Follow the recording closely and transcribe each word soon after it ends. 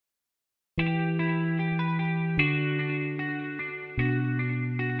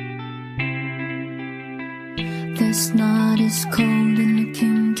this night is cold in the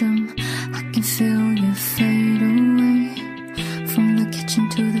kingdom. I can feel you fade away. From the kitchen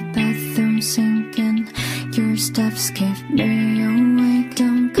to the bathroom sinking, your steps keep me awake.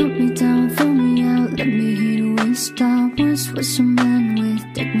 Don't cut me down, throw me out, let me hear the waste. I once was a man with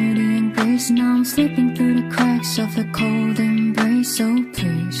dignity and grace. Now I'm slipping through the cracks of a cold embrace. So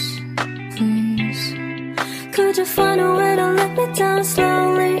please, please, could you find a way to let me down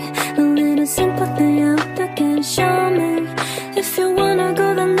slowly? A little sympathy out there can show me. If you wanna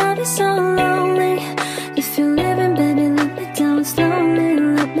go, then I'll be so lonely. If you're living, baby, let me down slowly.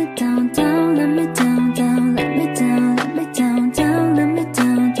 Let me down, down, let me down, down, let me down, let me down, down, let me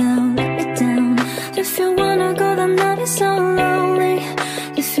down, down, let me down. If you wanna go, then I'll be so lonely.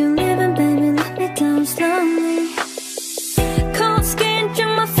 If you're living, baby, let me down slowly. Cold skin to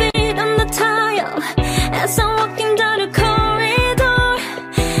my feet on the tile as I'm walking down the corridor.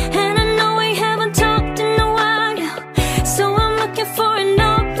 And I know we haven't talked in a while, so I'm looking for an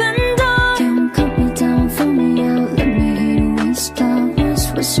open door. Can't cut me down, throw me out, let me hear the waste. I once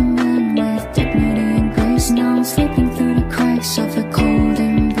was a man with dignity and grace. Now I'm slipping through the cracks of a cold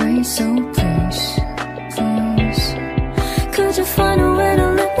embrace. So please, please, could you find a way to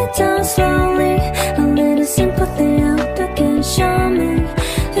let me down slowly? A little sympathy out there can show me.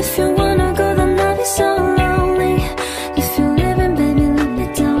 If you wanna go, then I'll be so lonely. If you're living, baby, let me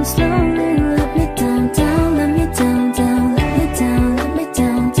down slowly. Let me down, down, let me down, down, let me down, let me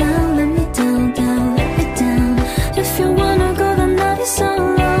down, down, let me down, down, let me down. If you wanna go, then I'll be so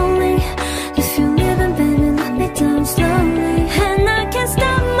lonely. If you're living, baby, let me down slowly. And I can't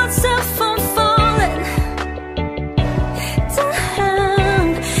stop myself from falling down.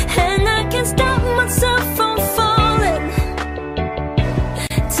 And I can't stop myself from falling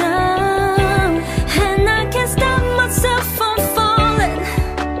down. And I can't stop myself from falling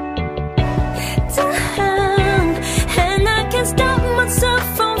down. And I can't stop myself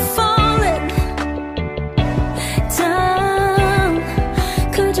from falling down.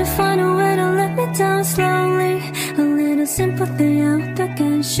 Could you find a way to let me down slowly? A little sympathy out there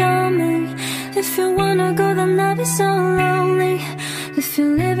can show me. If you wanna go, then I'll be so lonely. If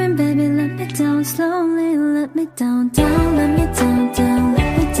you're living, baby, let me down slowly. Let me down, down, let me down, down,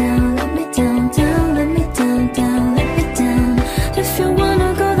 let me down, let me down, down, let me down, down, let me down. If you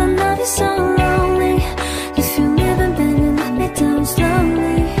wanna go, then I'll be so lonely. If you're living, baby, let me down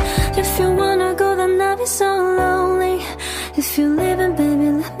slowly. If you wanna go, then I'll be so lonely. If you're living, baby,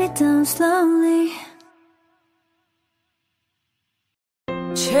 let me down slowly.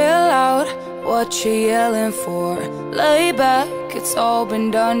 Chill out, what you yelling for? Lay back, it's all been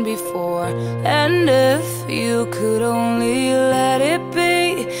done before. And if you could only let it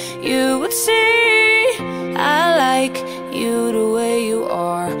be, you would see I like you the way you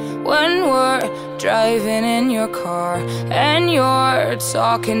are. When we're driving in your car and you're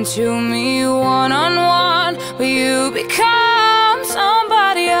talking to me one-on-one, but you become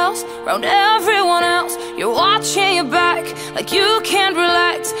somebody else around everyone else. You're watching your back like you can't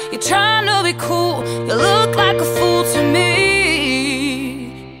relax. You're trying to be cool, you look like a fool to me.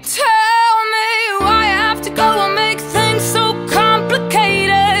 Tell me why I have to go and make things so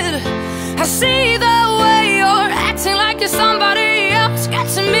complicated. I see the way you're acting like you're somebody else,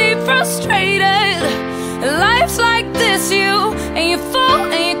 getting me frustrated. And life's like this, you and you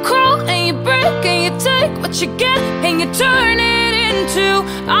fall and you crawl and you break and you take what you get and you turn it into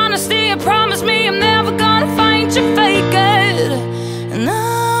honesty. And promise me I'm never gonna find you fake it.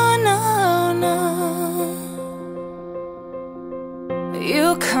 No, no, no.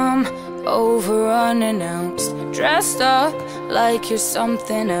 You come over unannounced, dressed up like you're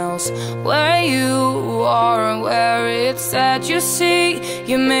something else. Where you are and where it's at, you see,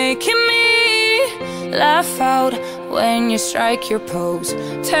 you're making me laugh out when you strike your pose.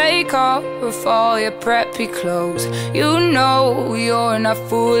 Take off all your preppy clothes. You know you're not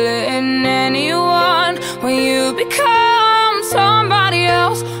fooling anyone when you become somebody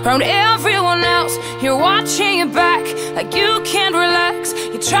else around everyone else. You're watching your back like you can't relax.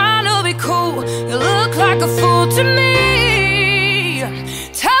 You're trying to be cool, you look like a fool to me.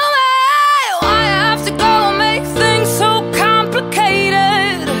 Tell me why I have to go and make things so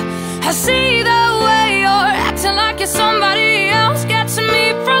complicated. I see the way you're acting like you're somebody else, gets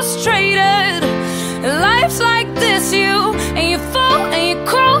me frustrated. Life's like this, you and you fall and you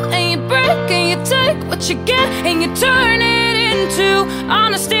crawl and you break and you take what you get and you turn it into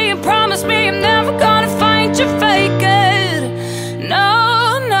honesty. And promise me I'm never gonna find you fake it.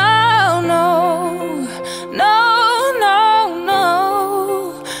 No, no, no, no, no, no,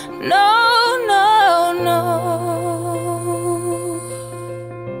 no, no, no.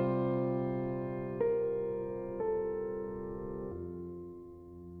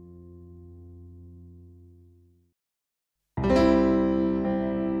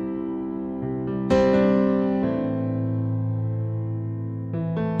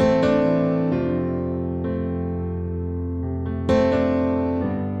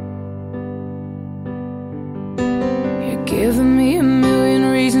 giving me a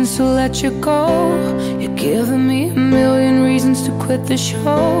million reasons to let you go. You're giving me a million reasons to quit the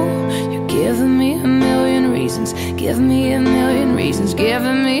show. You're giving me a million reasons, give me a million reasons,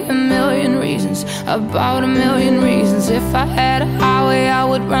 giving me a million reasons, about a million reasons. If I had a highway, I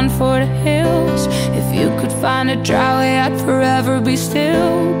would run for the hills. If you could find a dry way, I'd forever be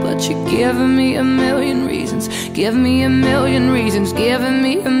still. But you're giving me a million reasons, give me a million reasons, giving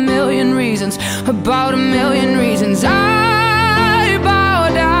me a million reasons, about a million reasons. I bow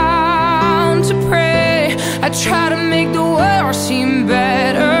down to pray, I try to make the world seem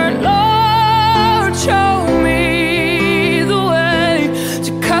better. Lord, show me the way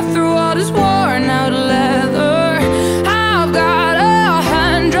to cut through all this worn out leather. I've got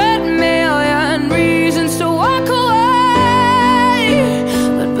 100 million reasons to walk away,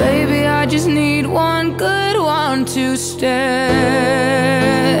 but baby, I just need one good one to stay.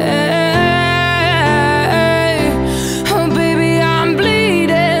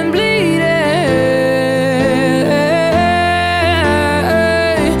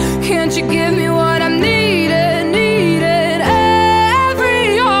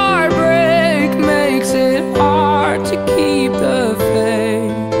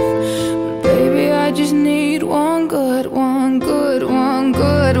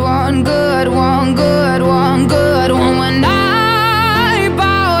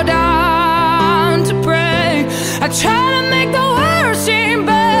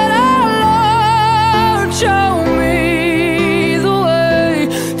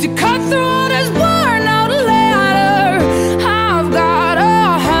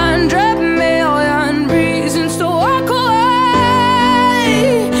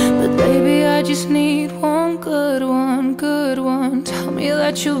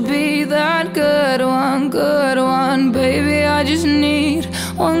 You'll be that good one, baby. I just need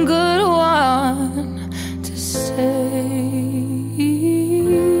one good one to say.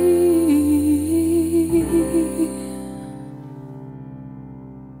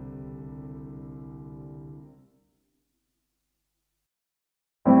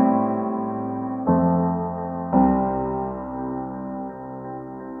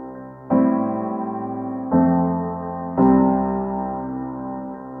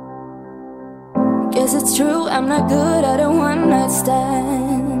 Guess it's true, I'm not good at a one-night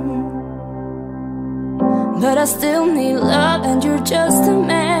stand, but I still need love and you're just a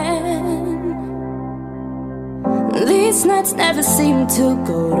man. These nights never seem to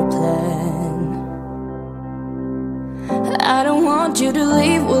go to plan. I don't want you to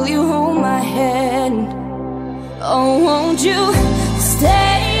leave, will you hold my hand? Oh, won't you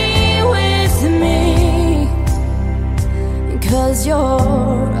stay with me? 'Cause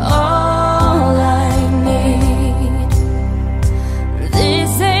you're all I need.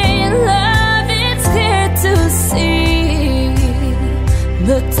 This ain't love, it's clear to see,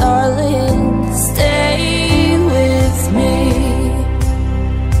 but darling, stay with me.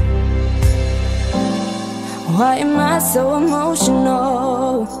 Why am I so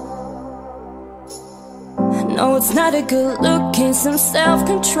emotional? No, it's not a good look, ain't some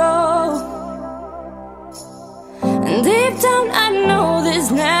self-control. And deep down I know this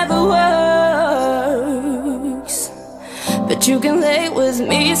never works, but you can lay with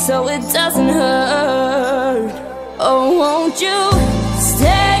me so it doesn't hurt. Oh, won't you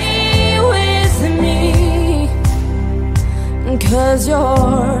stay with me? 'Cause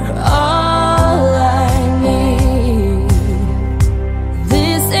you're all I need.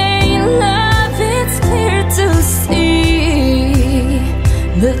 This ain't love, it's clear to see,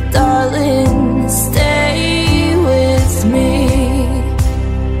 but darling, stay with me.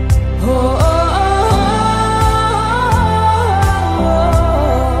 Oh,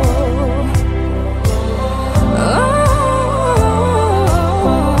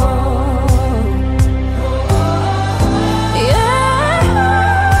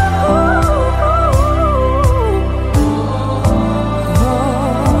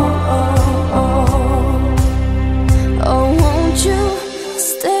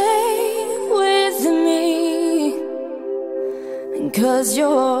 Cause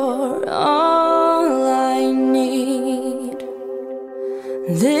you're all I need.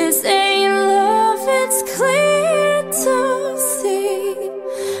 This ain't love, it's clear to see,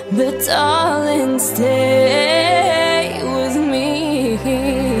 but darling, stay with me.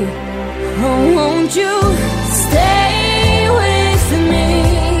 Oh, won't you stay with me?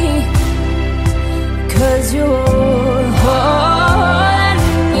 'Cause you're all I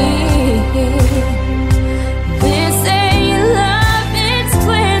need. This ain't love, it's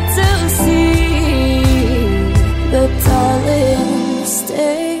clear to see, but darling,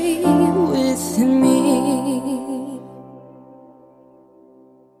 stay with me.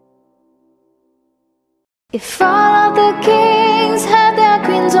 If all of the kings had their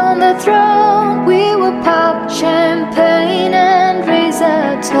queens on the throne, we would pop champagne and raise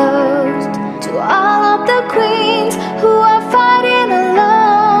a toast to all of the queens who are fighting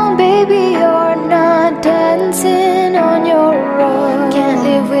alone. Baby, you're not dancing on your own. Can't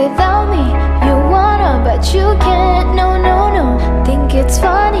live without me, you wanna, but you can't. No, no, no, think it's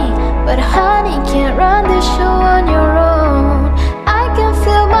funny, but honey, can't run this show on your own. I can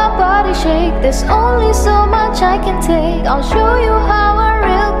feel my body shake, there's only so much I can take. I'll show you how a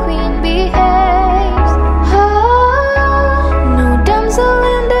real queen behaves. Oh, no damsel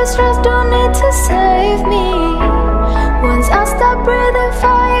in distress, don't need to save me. Once I stop breathing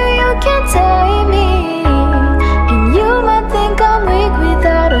fire, you can't tame me. And you might think I'm weak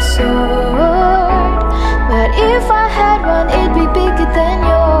without a sword, but if I had one, it'd be bigger than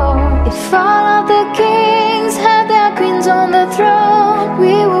yours. If all of the kings had their queens on the throne,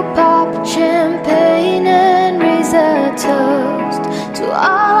 we would pop champagne and raise a toast to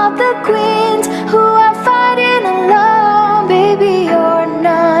all of the queens who are fighting alone. Baby, you're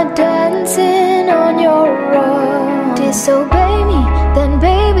not dancing on your own. Disobey me, then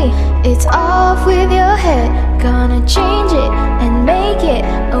baby, it's off with your head. Gonna change it and make it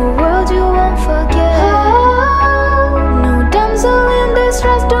a world you won't forget. Oh, no damsel in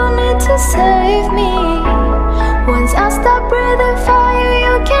distress, don't need to save me. Once I stop breathing fire,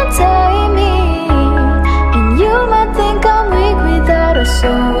 you can't tame me. And you might think I'm weak without a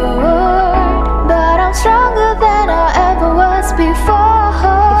sword, but I'm stronger than I ever was before.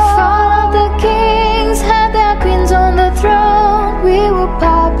 If all of the kings had their queens on the throne, we would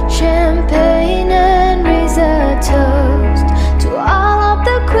pop champagne and raise a toast to all of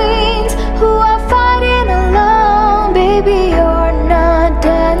the queens who are fighting alone. Baby, you're not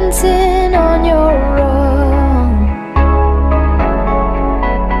dancing on your own.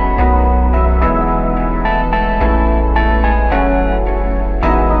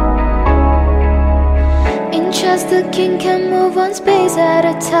 Inches the king can move one space at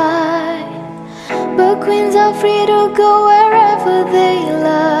a time, but queens are free to go wherever they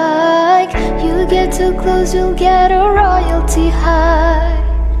like. You get too close, you'll get a royalty high.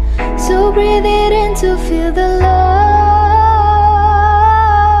 So breathe it in to feel the love.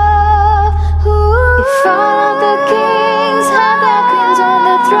 Ooh. If all of the kings had their queens on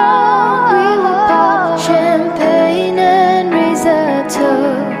the throne, we would pop champagne and raise a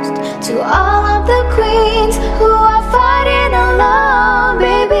toast to all of the queens who are fighting alone.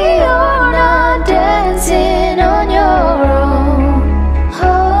 Baby, you're not dancing on your own. Oh,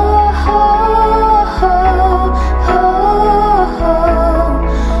 oh, oh, oh, oh, oh,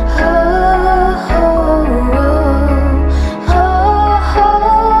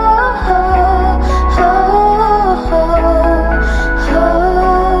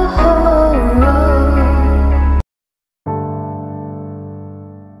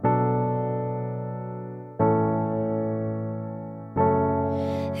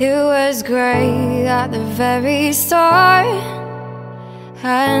 It was great at the very start,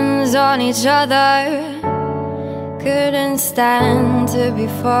 hands on each other, couldn't stand to be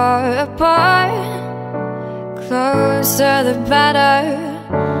far apart. Closer the better,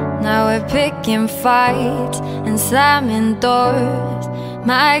 now we're picking fights and slamming doors,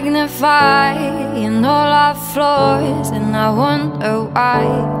 magnifying all our flaws. And I wonder why,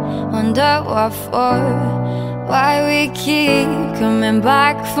 wonder what for, why we keep coming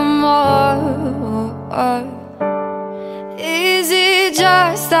back for more. Is it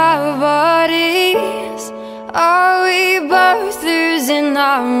just our bodies? Are we both losing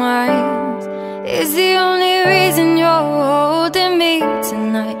our minds? Is the only reason you're holding me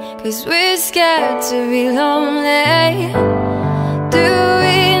tonight 'cause we're scared to be lonely? Do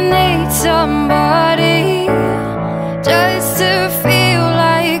we need somebody just to feel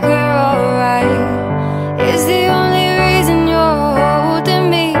like we're alright? Is the only reason you're holding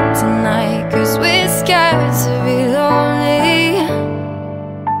me tonight 'cause we're scared to be lonely?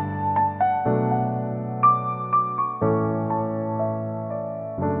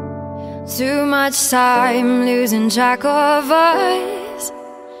 Too much time losing track of us.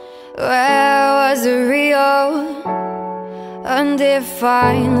 Where was the real?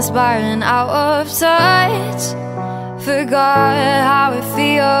 Undefined, spiraling out of touch. Forgot how it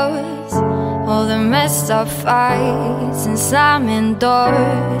feels. All the messed up fights and slamming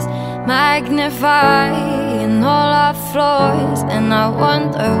doors, magnifying all our flaws. And I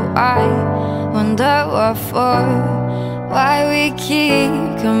wonder why, wonder what for, why we keep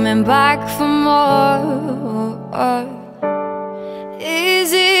coming back for more. Is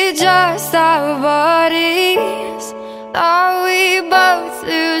it just our bodies? Are we both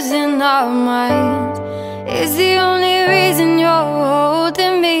losing our minds? is the only reason you're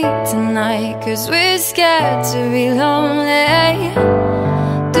holding me tonight. 'Cause we're scared to be lonely.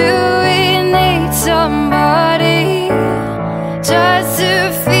 Do we need somebody just to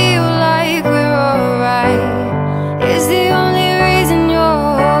feel like we're alright? Is the only reason you're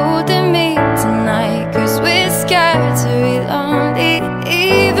holding me tonight. 'Cause we're scared to be lonely.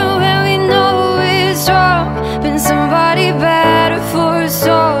 Even when we know it's wrong, been somebody better for us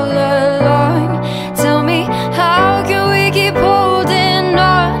all along. Tell me, how can we keep holding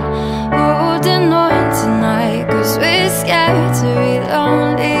on tonight? 'Cause we're scared to be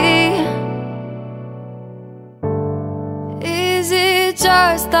lonely. Is it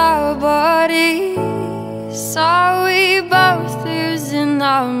just our bodies? Are we both losing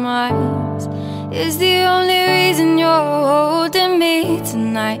our minds? Is the only reason you're holding me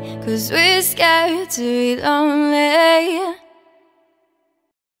tonight. 'Cause we're scared to be lonely.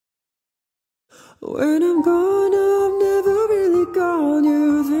 When I'm gone, I'm never really gone. You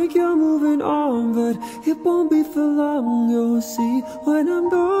think you're moving on, but it won't be for long, you'll see. When I'm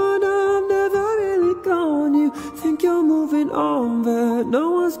gone, I'm never really gone. You think you're moving on, but no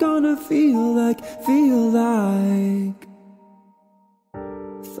one's gonna feel like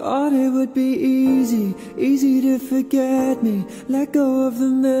Thought it would be easy to forget me, let go of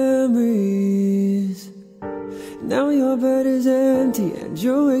the memories. Now your bed is empty and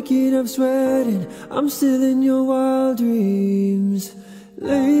you're waking up sweating. I'm still in your wild dreams.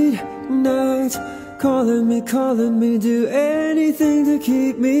 Late nights, calling me, do anything to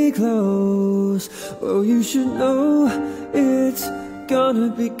keep me close. Well, you should know it's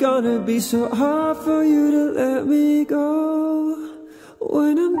gonna be so hard for you to let me go.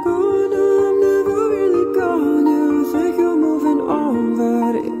 When I'm gone, I'm never really gone. You think you're moving on,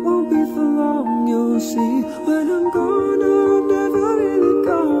 but it won't be for long, you'll see. When I'm gone, I'm never really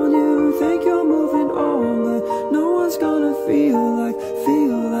gone. You think you're moving on, but no one's gonna feel like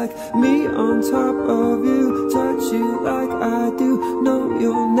me on top of you, touch you like I do. No,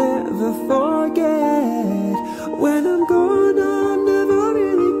 you'll never forget. When I'm gone, I'm never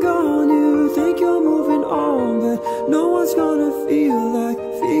really gone. You think you're moving on, but no one's gonna feel like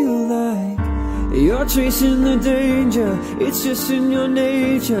you're chasing the danger. It's just in your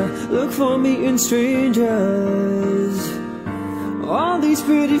nature. Look for me in strangers. All these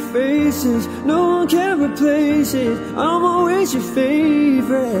pretty faces, no one can replace it. I'm always your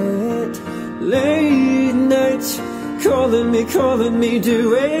favorite. Late nights, calling me,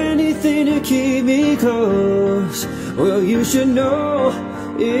 do anything to keep me close. Well, you should know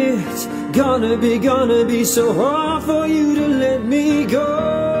it's gonna be so hard for you to let me go.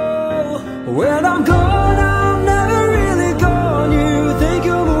 When I'm gone, I'm never really gone. You think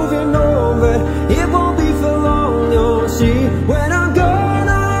you're moving on, but it won't be for long, you'll see. When I'm gone,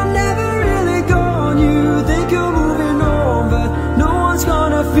 I'm never really gone. You think you're moving on, but no one's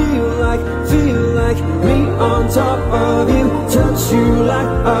gonna feel like me on top of you, touch you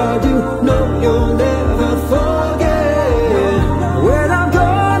like I do. No, you'll never forget. When I'm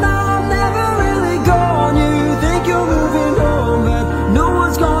gone, I'm never really gone. You think you're moving on, but no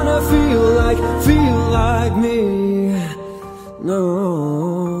one's gonna feel like me. No,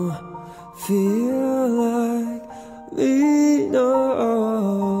 feel like me. No,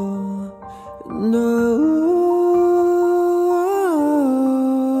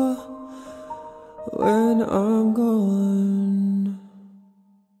 when I'm gone.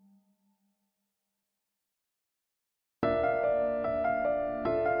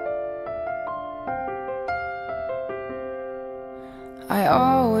 I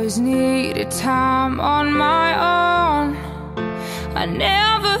always needed time on my own. I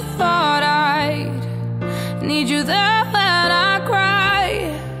never thought I'd need you there when I cry.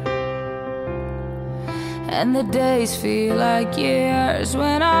 And the days feel like years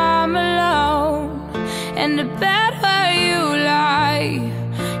when I'm alone. And the bed where you lie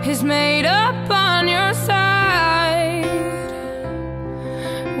is made up on your side.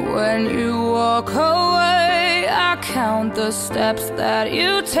 When you walk away, I count the steps that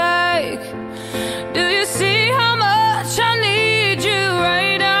you take. Do you see how much I need you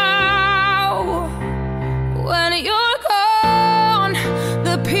right now? When you're gone,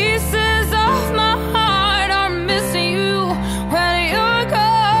 the pieces of my heart are missing you. When you're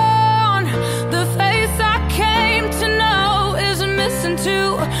gone, the face I came to know is missing too.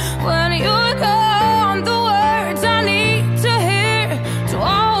 When you're gone, the words I need to hear to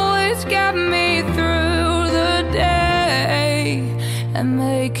always get me through the day and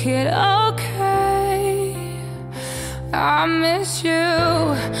make it okay. I miss you.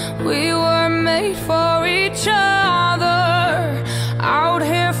 We were made for each other, out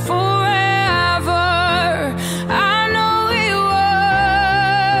here forever.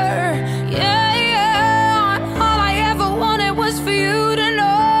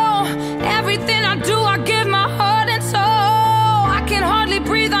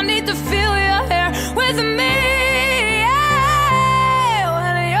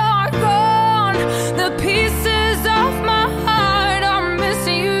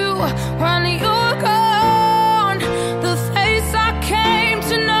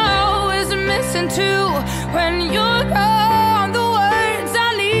 listen to when you're gone. The words I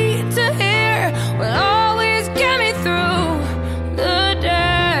need to hear will always get me through the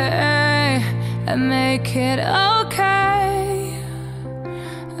day and make it okay.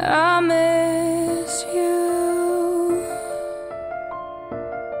 I miss you.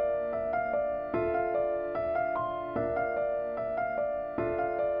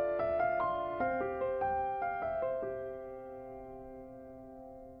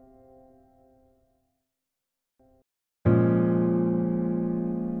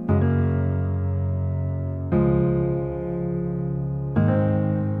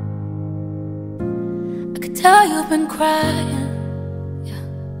 Tell you've been crying, yeah.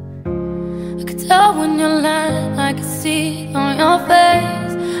 I could tell when you're lying, I could see it on your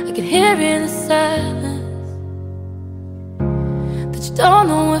face. I could hear in the silence that you don't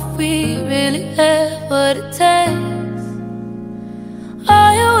know if we really have what it takes.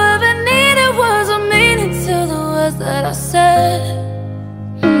 All you ever needed was a meaning to the words that I said.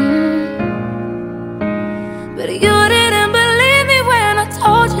 But you didn't believe me when I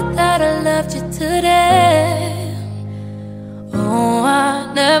told you that I loved you today. Oh,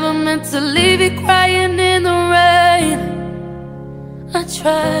 I never meant to leave you crying in the rain. I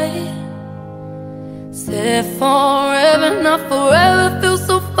tried. Said forever, not forever, feel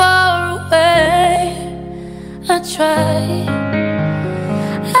so far away. I tried.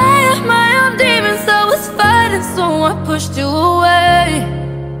 I had my own demons I was fighting, so I pushed you away.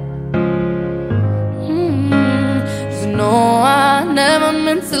 Just know I never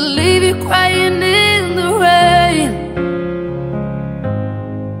meant to leave you crying in the rain.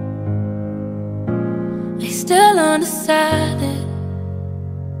 Still undecided.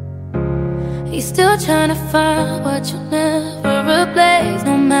 He's still trying to find what you'll never replace.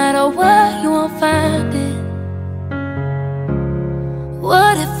 No matter what, you won't find it.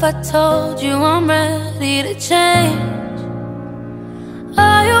 What if I told you I'm ready to change?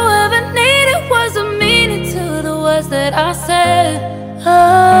 All you ever needed was a meaning to the words that I said. Oh,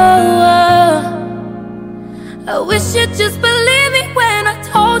 I wish you'd just believe me when I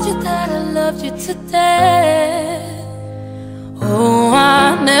told you that I loved you today. Oh,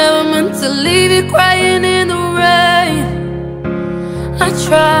 I never meant to leave you crying in the rain. I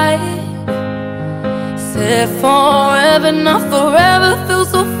tried. Said forever, not forever, feel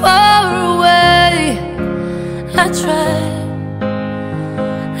so far away. I tried.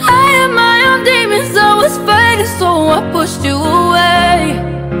 I had my own demons I was fighting, so I pushed you away.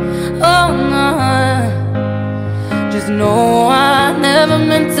 Oh, no. Just know I never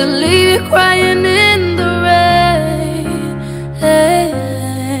meant to leave you crying in the rain. Hey.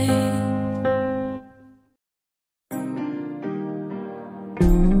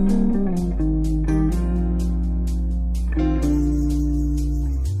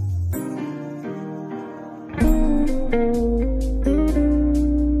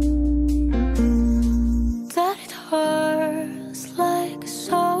 That it hurts like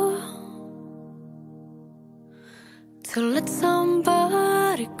so to let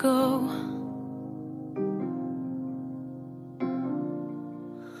somebody go.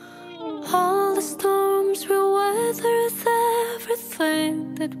 All the storms we weathered, everything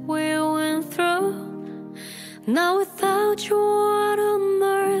that we went through. Now without you, what on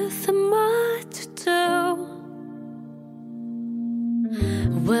earth am I to do?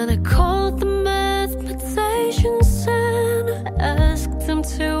 When I called the mathematicians and asked them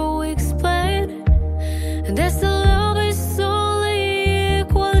to explain, and they said love is only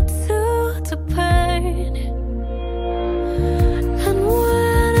equal to the pain. And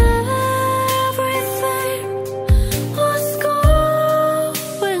when everything was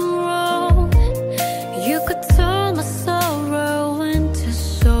going wrong, you could turn my sorrow into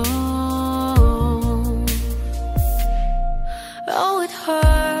song. Oh, it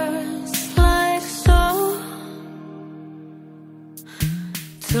hurts like so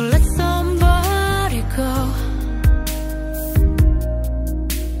to let somebody go.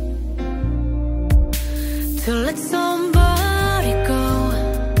 To let somebody go.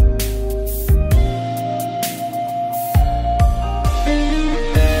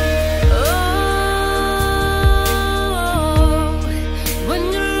 Oh, when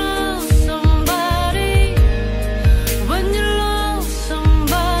you love somebody, when you love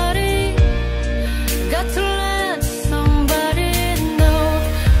somebody, got to let somebody know.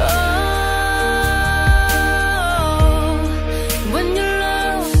 Oh, when you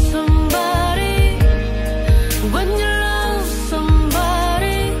love somebody, when you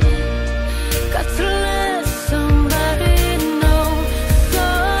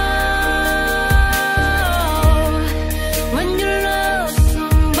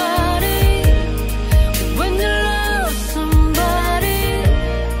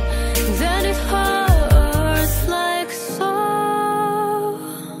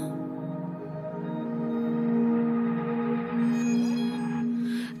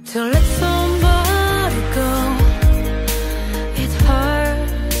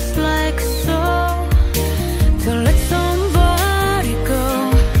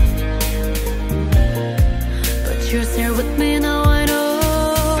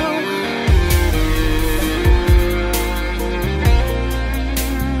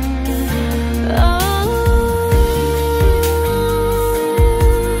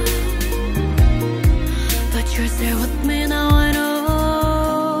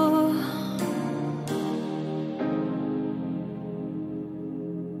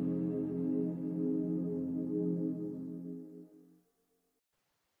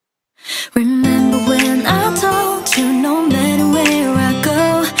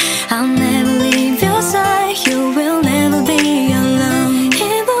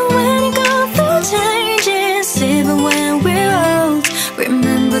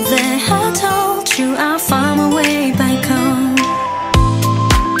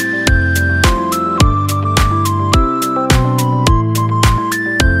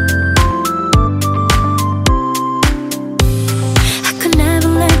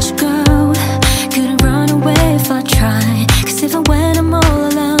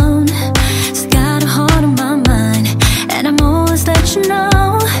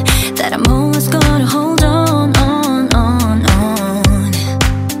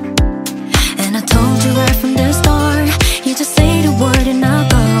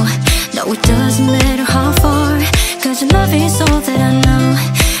It doesn't matter how far, 'cause your love is all that I know.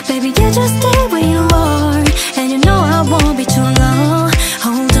 Baby, you just stay where you are, and you know I won't be too long.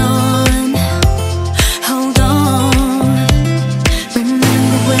 Hold on, hold on.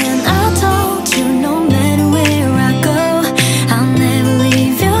 Remember when I told you no matter where I go, I'll never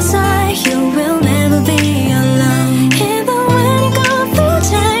leave your side, you will never be alone. Even when you go through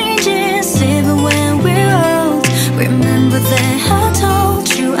changes, even when we're old, remember that I told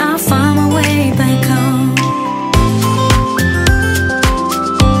you I'll find my way back home.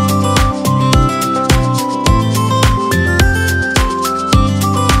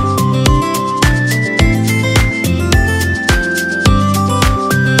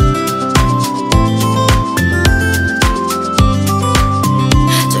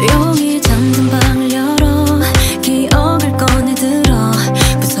 조용히 잠든 방을 열어 기억을 꺼내들어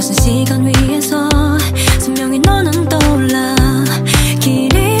부서진 시간 위에서 선명히 너는 떠올라.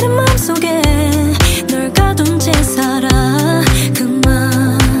 길 잃은 맘속에 널 가둔 채 살아.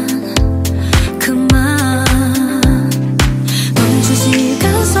 그만 멈춘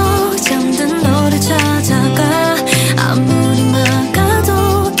시간 속 잠든 너를 찾아가. 아무리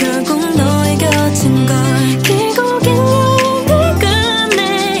막아도 결국 너의 곁인 걸. 길고 긴 여행을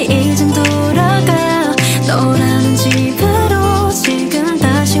끝내 이젠 돌아가. 너라는 집으로 지금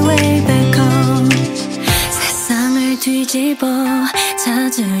다시 way back home. 세상을 뒤집어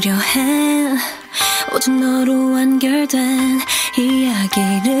찾으려 해. 오직 너로 완결된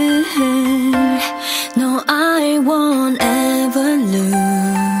이야기를. No, I won't ever lose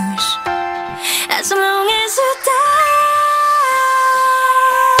as long as you're there.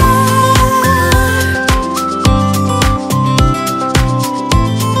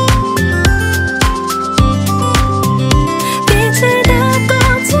 빛이 다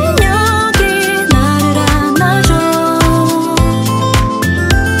꺼진 여기 나를 안아줘.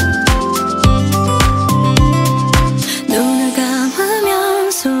 눈을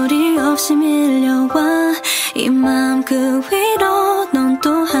감으면 소리 없이 밀려와. 이 마음 그 위로 넌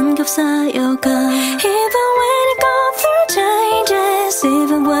또 한 겹 쌓여가. Even when you go through changes,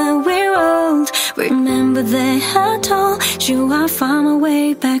 even when we're old, remember that I told you I'll find my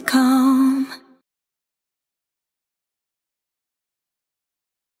way back home.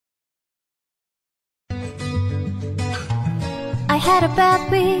 I had a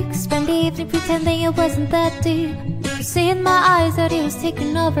bad week, spent the evening pretending it wasn't that deep. You could see in my eyes that it was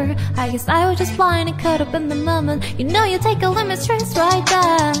taking over. I guess I was just blind and caught up in the moment. You know you take a limit stress right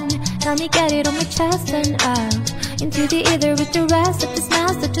down. Let me get it on my chest and out into the ether with the rest of this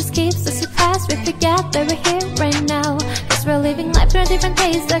mess that just keeps us suppressed. We forget that we're here right now, 'cause we're living life through a different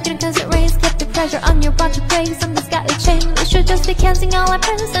pace. Stuck in a constant race, keep the pressure on your body to break. Something's gotta change. We should just be canceling all our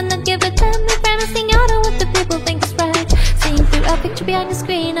plans and not give it time. We're fantasizing out on what the people think is right. Seeing through a picture behind the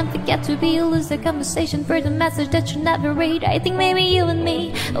screen and forget to be a loser conversation for the message that you never read. I think maybe you and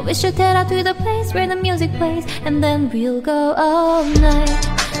me, oh, we should head out to the place where the music plays, and then we'll go all night.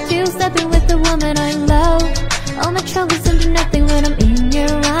 Two-stepping with the woman I love. All my troubles into nothing when I'm in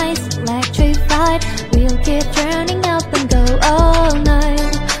your eyes. Electrified, we'll keep turning up and go all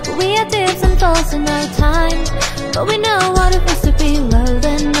night. We had dips and falls in our time, but we know what it feels to be low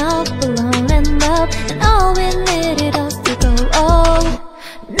and up, alone and love, and all we needed us to go all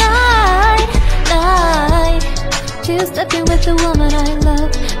night, night. Two-stepping with the woman I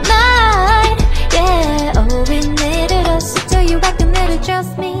love, night, yeah. All we needed us to tell you I committed,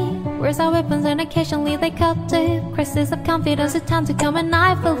 just me. Words are weapons and occasionally they cut deep. Crisis of confidence, it's time to come, and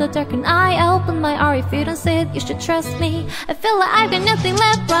I feel the dark and I open my heart. If you don't see it, you should trust me. I feel like I've got nothing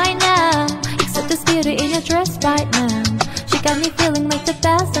left right now except this beauty in your dress right now. She got me feeling like the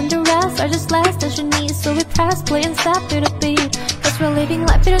best, and the rest are just less than she needs. So we press play and step to the beat, 'cause we're living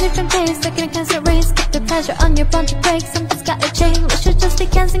life at a different pace. Stuck in a constant race, keep the pressure on your bone to break. Something's gotta change. We should just be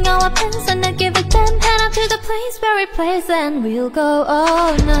canceling all our plans and not give it time. Head up to the place where we place, and we'll go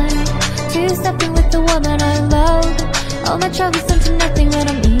all night. Two-stepping with the woman I love. All my troubles into nothing when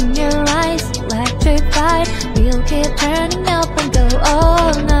I'm in your eyes. Electrified, we'll keep turning up and go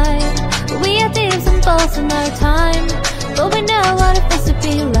all night. We had dips and falls in our time, but we know what it feels to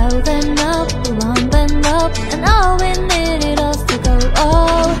be low then up, alone then up, and all we needed us to go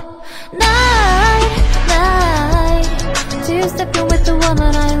all night, night. Two-stepping with the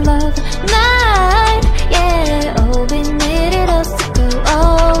woman I love, night, yeah. All we needed us to go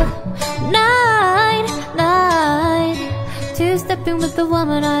all night, night. Two-stepping with the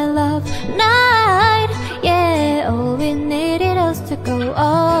woman I love, night, yeah. All we needed us to go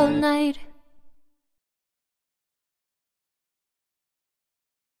all night.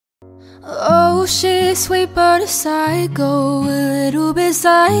 Oh, Oh, she's sweet but a psycho, a little bit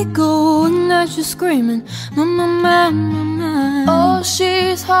psycho, and now she's screaming, mama, mama, mama. Oh,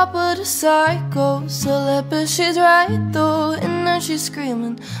 she's hot but a psycho, celeb but she's right though, and now she's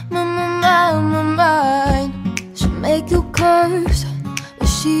screaming, mama, mama, mine. She'll make you curse,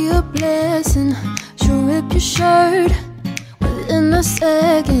 is she a blessing? She'll rip your shirt within a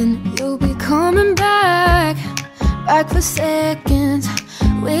second. You'll be coming back for seconds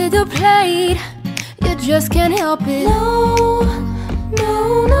with your plate. You just can't help it. No,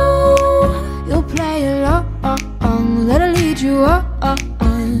 no, no. You'll play along, let her lead you on.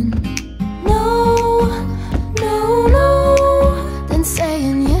 No, no, no. Then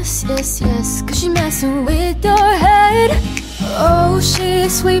saying yes, yes, yes, 'cause she's messing with your head. Oh,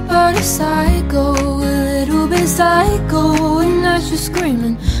 she's sweet but a psycho, a little bit psycho, and now she's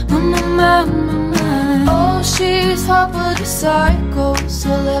screaming, mama, mama, mama. Oh, she's hot but a psycho,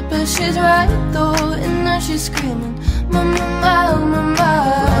 celeb but she's right though, and now she's screaming, mama, mama, mama.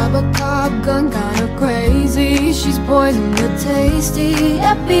 Grab a cop gun, got her crazy. She's poison but tasty.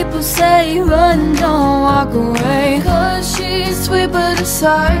 Yeah, people say run, don't walk away. 'Cause she's sweet but a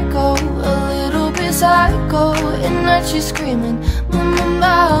psycho, a little bit psycho, and now she's screaming, mama,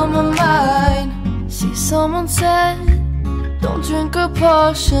 mama, mine. See, someone said, don't drink her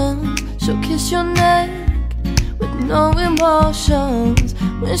potion. She'll kiss your neck with no emotions.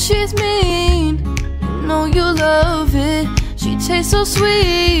 When she's mean, you know you love it. She tastes so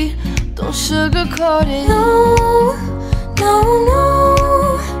sweet, don't sugarcoat it. No, no, no.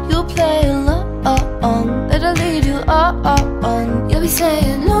 You'll play along, let her lead you on. You'll be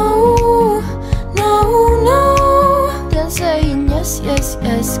saying no, no, no. Then saying yes, yes,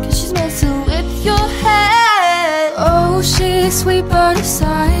 yes, 'cause she's messing with your head. Oh, she's sweet but a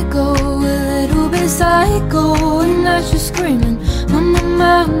psycho, a little bit psycho, and now she's screaming, mama,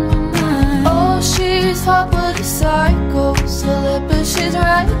 mama, mama. Oh, she's hot but a psycho, celeb but she's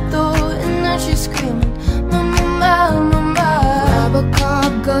right though, and now she's screaming, mama, mama, mama. Grab a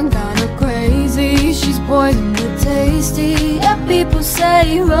cop gun, got her crazy. She's poison but tasty. Yeah, people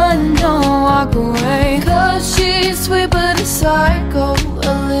say run, don't walk away. 'Cause she's sweet but a psycho,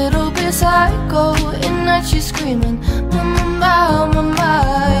 a little bit psycho, and now she's screaming, mama, mama,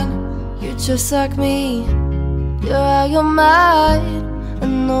 mine. You're just like me, you're out your mind. I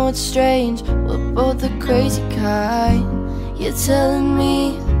know it's strange, we're both the crazy kind. You're telling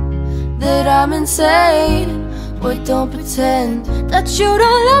me that I'm insane. Boy, don't pretend that you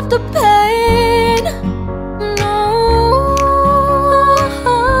don't love the pain. No.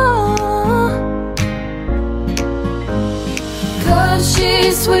 'Cause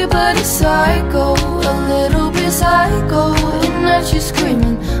she's sweet but a psycho, a little bit psycho, and now she's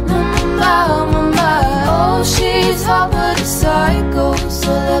screaming, mama, mama, mama. Oh, she's hot but a psycho,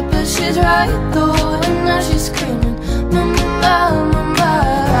 celeb but she's right though, and now she's screaming, mama, mama, mama.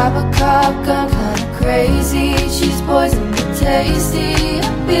 Grab a cop gun, kinda crazy. She's poison but tasty.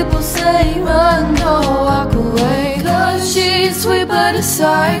 People say run, don't walk away. 'Cause she's sweet but a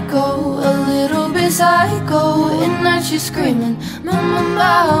psycho, a little bit psycho, and now she's screaming, mama,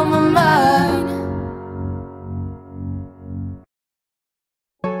 mama, mine.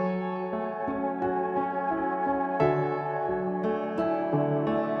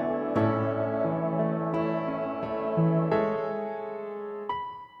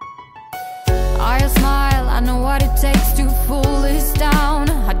 I smile, I know what it takes to fool this town.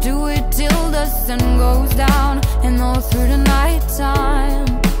 I do it till the sun goes down, and all through the night time.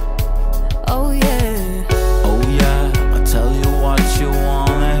 Oh yeah, oh yeah, I tell you what you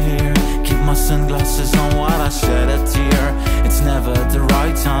wanna hear. Keep my sunglasses on while I shed a tear. It's never the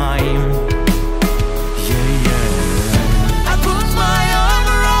right time. Yeah, yeah. I put my arm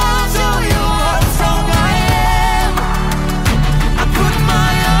around so you how strong I am. I put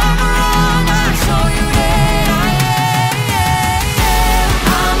my arm around and show you that I am.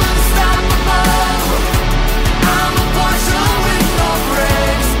 I'm unstoppable. I'm a Porsche with no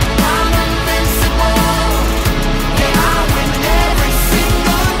brakes. I'm invincible. Yeah, I win every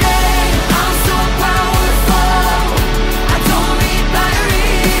single day. I'm so powerful. I don't need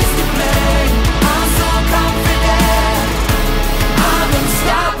batteries to play. I'm so confident. I'm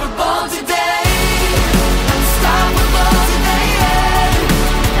unstoppable today. Unstoppable today.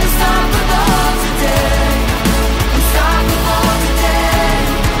 Yeah. Unstoppable today. Unstoppable today.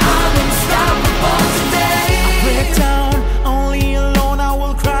 I'm unstoppable today. I break down, only alone I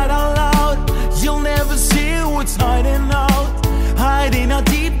will cry out loud. You'll never see what's hiding out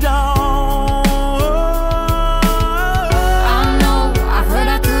deep down. I know, I've heard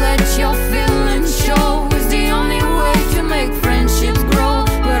that to let your feelings show is the only way to make friendships grow,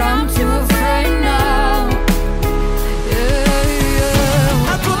 but I'm too afraid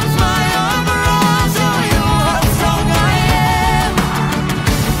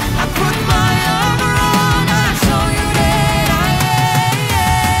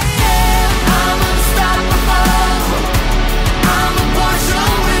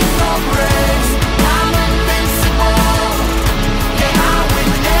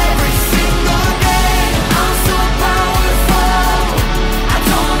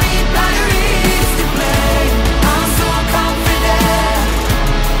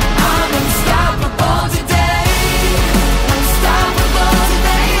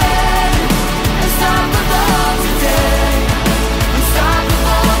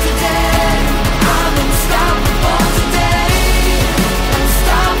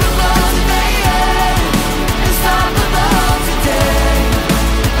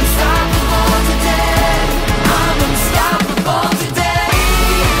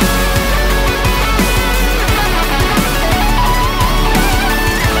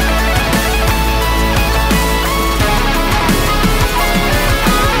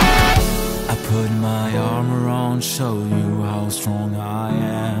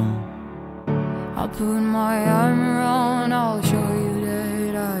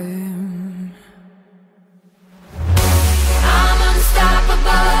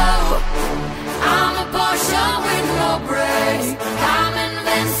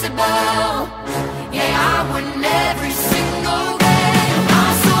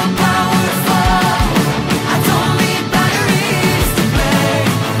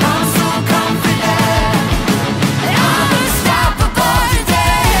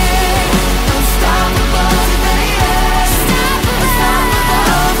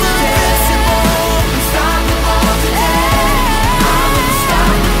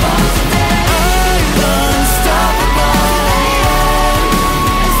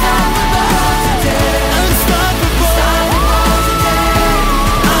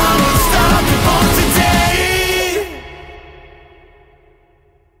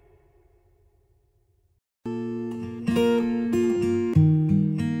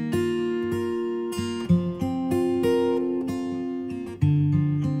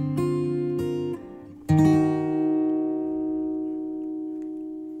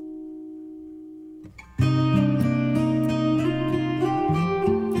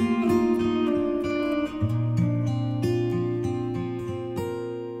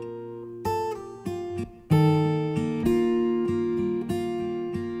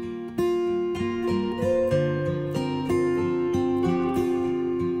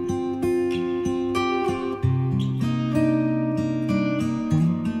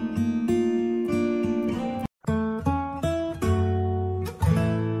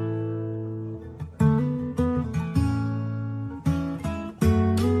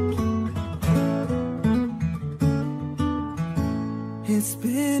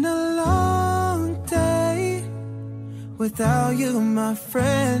been a long day without you, my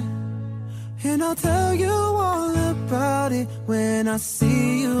friend. And I'll tell you all about it when I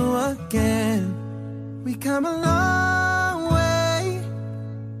see you again. We come a long way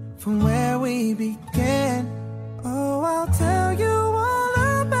from where we began. Oh, I'll tell you all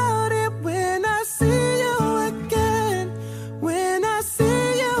about it when I see you again. When I see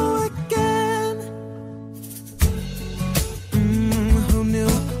you again. Who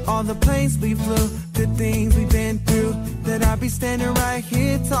knew all the planes we flew, good things we've been through, that I'd be standing right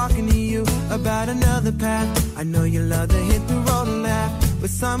here talking to you about another path. I know you love to hit the road and laugh, but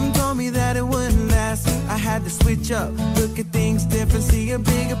something told me that it wouldn't last. I had to switch up, look at things different, see a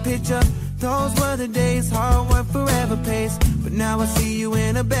bigger picture. Those were the days, hard work forever pays. But now I see you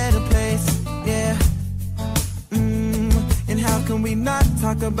in a better place, yeah. And how can we not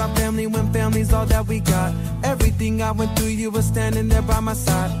talk about family when family's all that we got? Everything I went through, you were standing there by my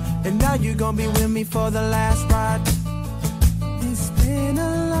side, and now you're gonna be with me for the last ride. It's been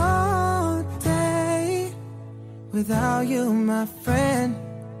a long day without you, my friend.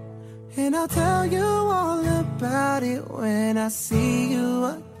 And I'll tell you all about it when I see you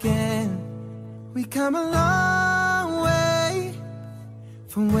again. We come a long way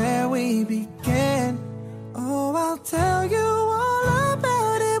from where we began. Oh, I'll tell you all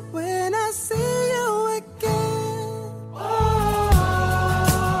about it when I see you again.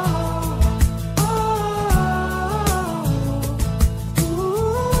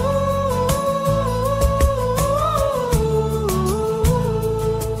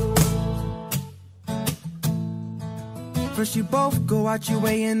 First you both go out your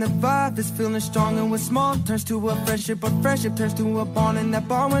way and the vibe is feeling strong, and what's small turns to a friendship, but friendship turns to a bond, and that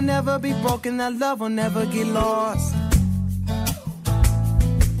bond will never be broken, that love will never get lost.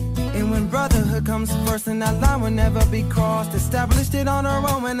 And when brotherhood comes first, and that line will never be crossed, established it on our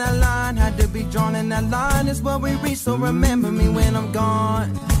own when that line had to be drawn, and that line is what we reach, so remember me when I'm gone.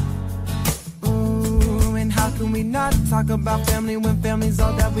 Ooh, and how can we not talk about family when family's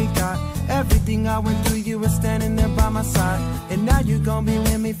all that we got? Everything I went through, you were standing there by my side, and now you're gonna be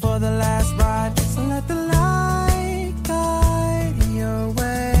with me for the last ride. So let the light guide your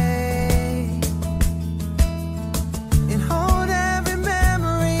way, and hold every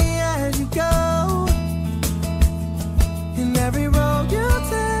memory as you go, and every road you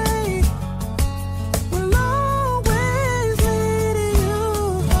take will always lead you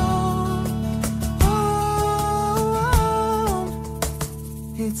home. Oh,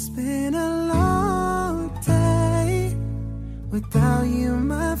 it's been a long day without you,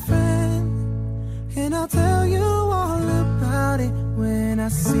 my friend. And I'll tell you all about it when I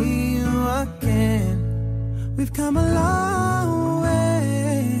see you again. We've come a long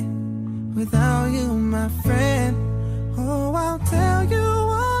way without you, my friend. Oh, I'll tell you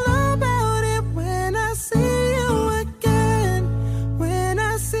all about it when I see you again. When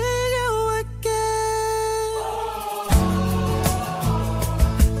I see you again.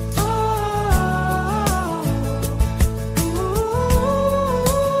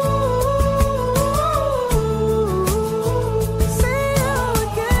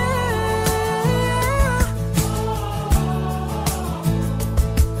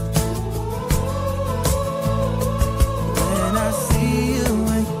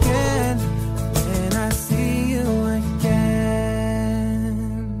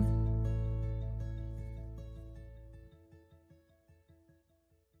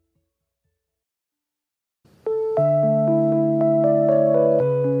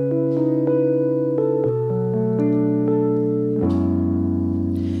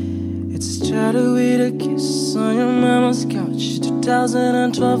 Started with a kiss on your mama's couch.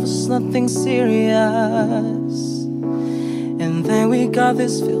 2012 was nothing serious, and then we got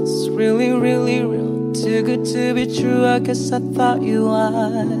this feels really, really real. Too good to be true, I guess I thought you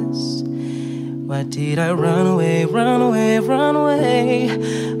was. Why did I run away, run away, run away?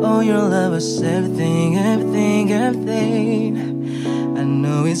 Oh, your love was everything, everything, everything. I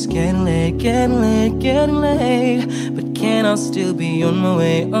know it's getting late, getting late, getting late, but can I still be on my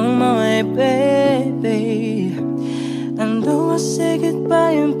way, baby? And though I say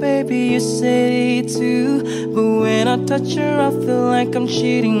goodbye and baby you say it too, but when I touch her I feel like I'm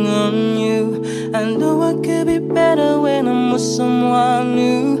cheating on you. I know I could be better when I'm with someone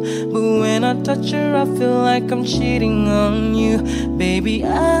new, but when I touch her I feel like I'm cheating on you. Baby,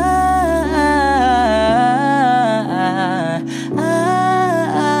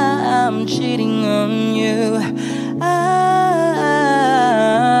 I'm cheating on you.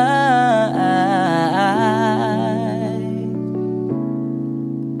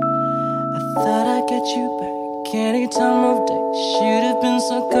 I thought I'd get you back any time of day. Should have been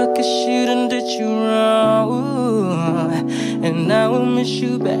so miss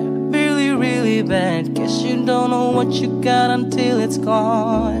you bad, really, really bad. Guess you don't know what you got until it's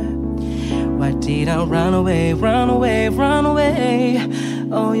gone. Why did I run away, run away, run away?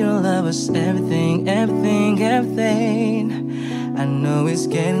 Oh, your love was everything, everything, everything. I know it's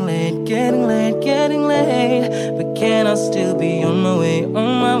getting late, getting late, getting late, but can I still be on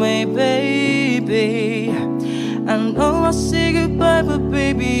my way, baby? I know I say goodbye, but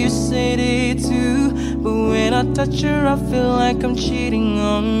baby, you said it too. But when I touch her, I feel like I'm cheating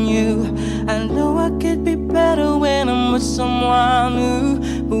on you. I know I could be better when I'm with someone new,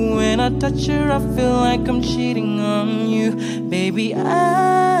 but when I touch her, I feel like I'm cheating on you. Baby,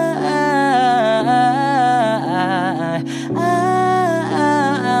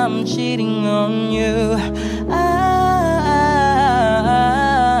 I'm cheating on you.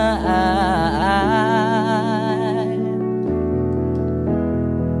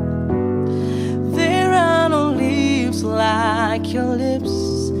 There are no lips like your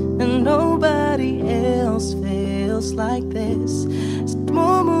lips, and nobody else feels like this.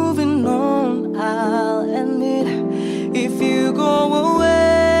 More moving on, I'll admit. If you go away,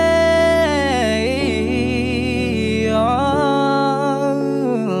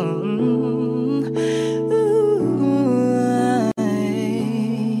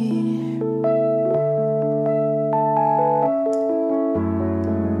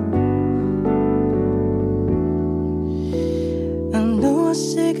 I know I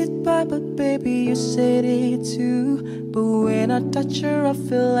say goodbye, but baby, you said it too. But when I touch her, I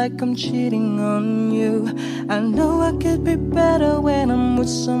feel like I'm cheating on you. I know I could be better when I'm with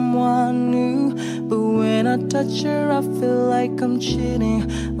someone new, but when I touch her, I feel like I'm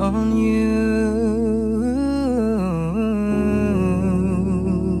cheating on you.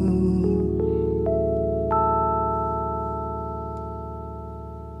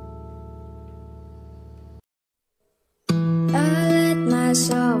 I let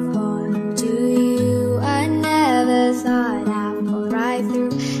myself fall into you. I never thought I'd fall right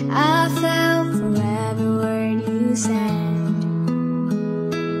through. I fell for every word you said.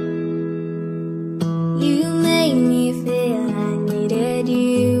 You made me feel I needed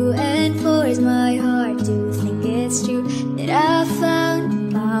you, and forced my heart to think it's true that I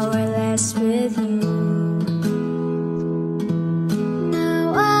found powerless with you.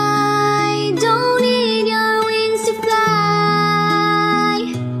 Now I don't need your wings to fly.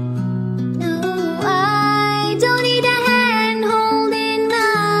 No, I don't need a hand holding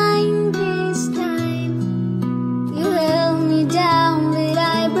mine this time. You held me down, but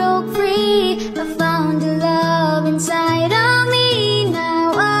I broke free. I found the love inside of me.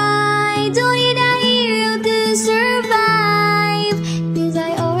 Now I don't need a hero to survive, 'cause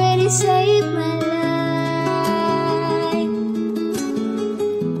I already saved my life.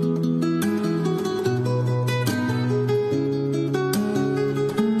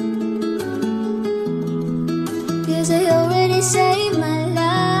 'Cause I already saved my life.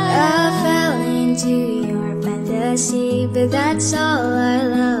 I fell into your fantasy, but that's all our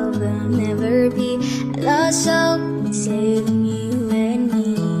love will never be. I lost hope in saving you and me.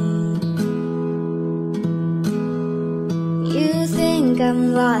 You think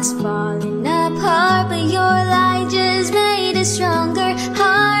I'm lost, falling apart, but your light just made a stronger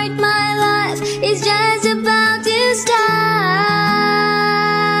heart. My life is just about to start.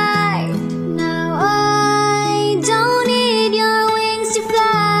 Now I don't need your wings to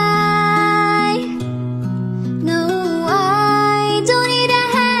fly. No, I don't need a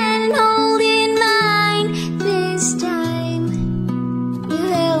hand holding mine this time. You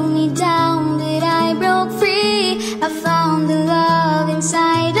held me down, but I broke free. I found the love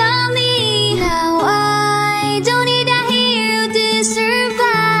inside of me. Now I don't need a hero to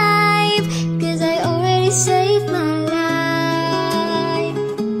survive, 'cause I already saved my life.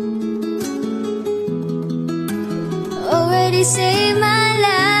 Already saved my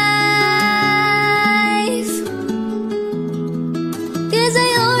life. 'Cause I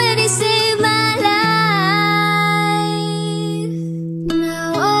already saved my life. Now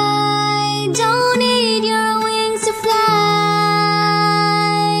I don't need your wings to fly.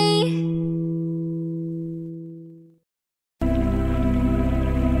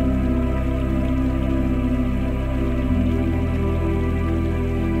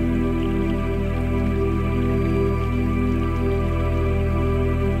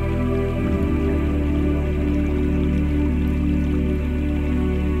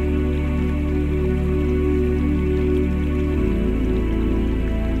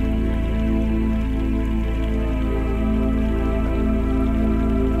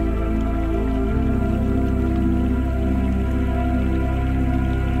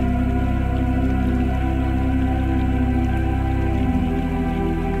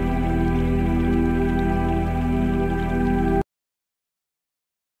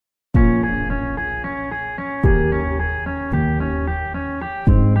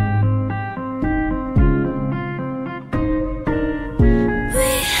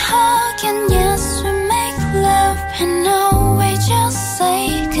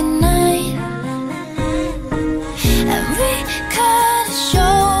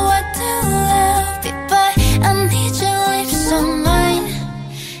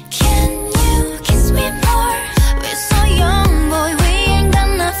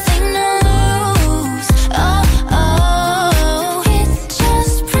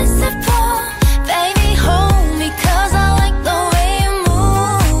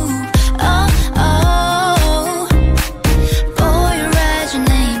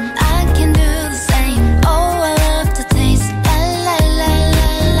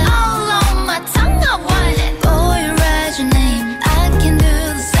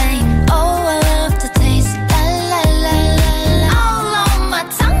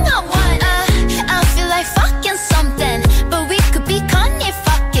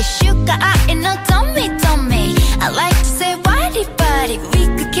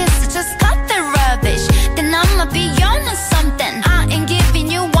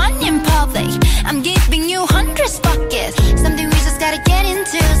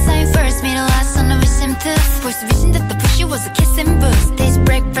 벌써 미친듯 push was a kiss and boost. This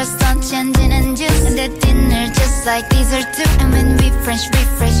breakfast, lunch and gin and juice, and the dinner just like dessert too. And when we refresh,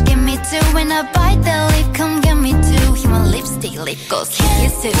 give me two. When I bite the lip, come get me two. He want lipstick, lip gloss,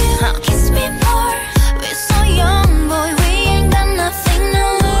 kiss too. Kiss me more, we're so young, boy. We ain't got nothing to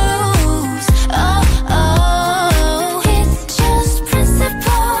lose. Oh, oh, it's just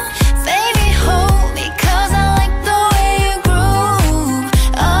principle. Baby, hold me, 'cause I like the way you groove.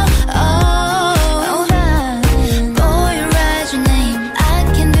 Oh, oh, boy, write your name, I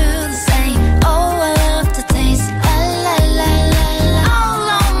can do the same. Oh, I love the taste, la la la la la. All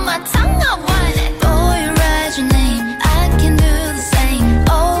on my tongue, I want it. Boy, write your name, I can do the same.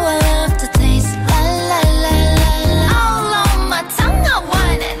 Oh, I love the taste, la la la la la. All on my tongue, I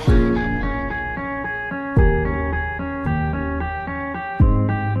want it.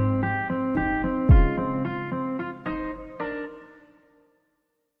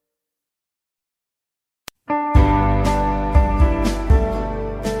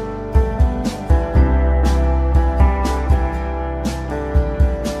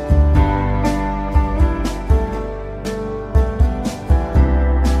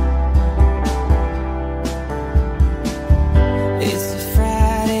 It's a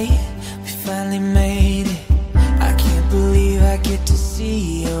Friday, we finally made it. I can't believe I get to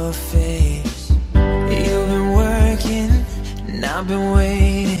see your face. You've been working, and I've been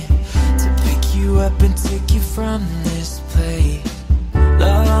waiting to pick you up and take you from this place.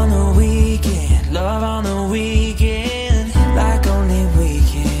 Love on the weekend, love on the weekend, like only we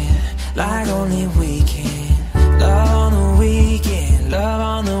can, like only we can. Love on the weekend, love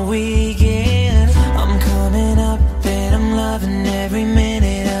on the weekend. I'm coming up and I'm loving every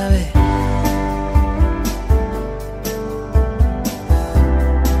minute of it.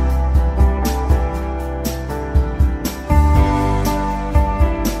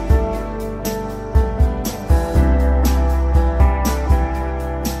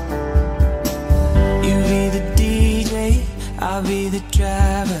 You be the DJ, I'll be the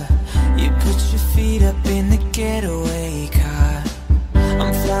driver. You put your feet up in the getaway car.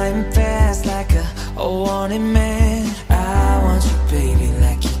 I'm flying fast like a wanted man. I want you, baby,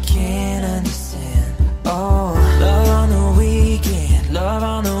 like you can't understand. Oh, love on the weekend, love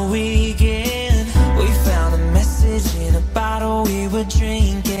on the weekend. We found a message in a bottle we were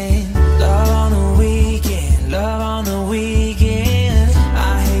drinking. Love on the weekend, love on the weekend.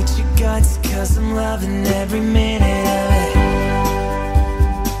 I hate your guts 'cause I'm loving every minute of it.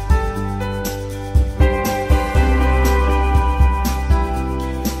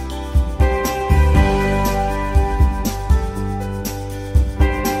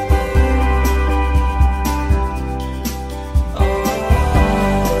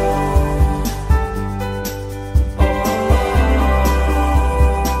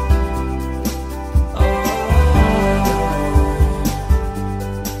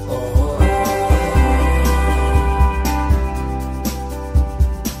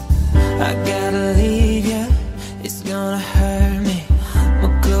 I gotta leave ya, it's gonna hurt me. My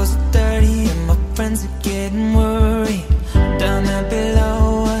clothes are dirty and my friends are getting worried. Down there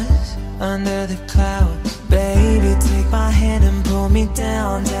below us, under the clouds. Baby, take my hand and pull me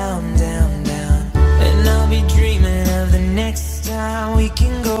down, down, down, down. And I'll be dreaming of the next time we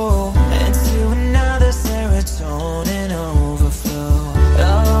can go into another serotonin overflow.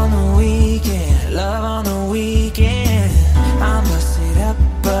 Love on the weekend, love on the weekend. I'm busted up,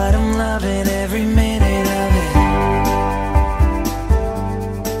 but I'm loving every minute of it.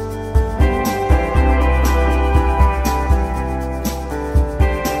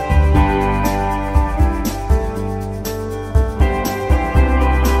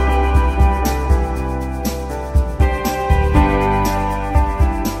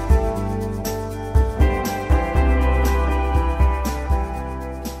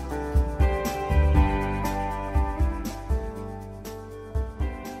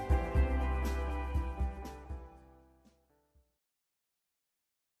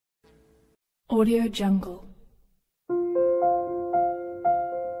 Audio Jungle.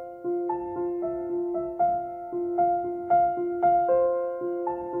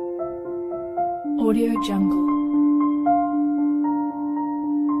 Audio Jungle.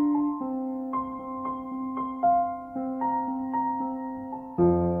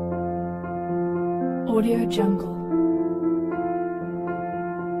 Audio Jungle.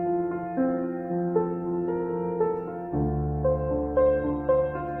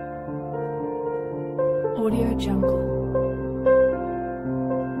 Audio Jungle.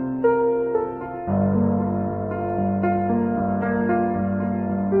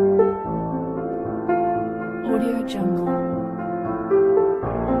 Audio Jungle.